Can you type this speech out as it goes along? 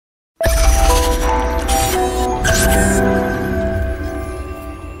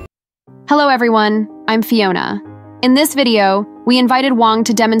Hello everyone, I'm Fiona. In this video, we invited Wang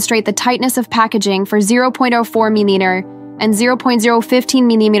to demonstrate the tightness of packaging for 0.04mm and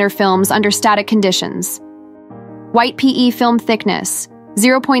 0.015mm films under static conditions. White PE film thickness,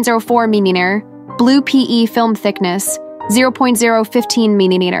 0.04mm, blue PE film thickness,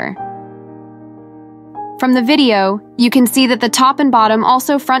 0.015mm. From the video, you can see that the top and bottom,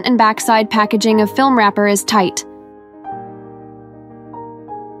 also front and back side packaging of film wrapper is tight.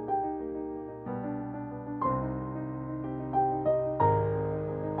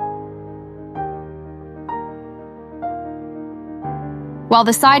 While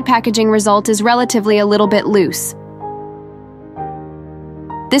the side packaging result is relatively a little bit loose.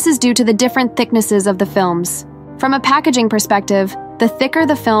 This is due to the different thicknesses of the films. From a packaging perspective, the thicker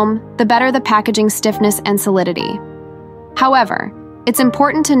the film, the better the packaging stiffness and solidity. However, it's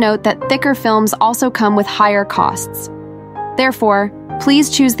important to note that thicker films also come with higher costs. Therefore, please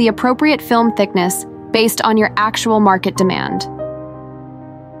choose the appropriate film thickness based on your actual market demand.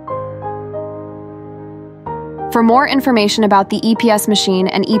 For more information about the EPS machine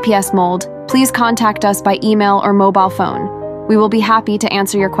and EPS mold, please contact us by email or mobile phone. We will be happy to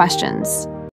answer your questions.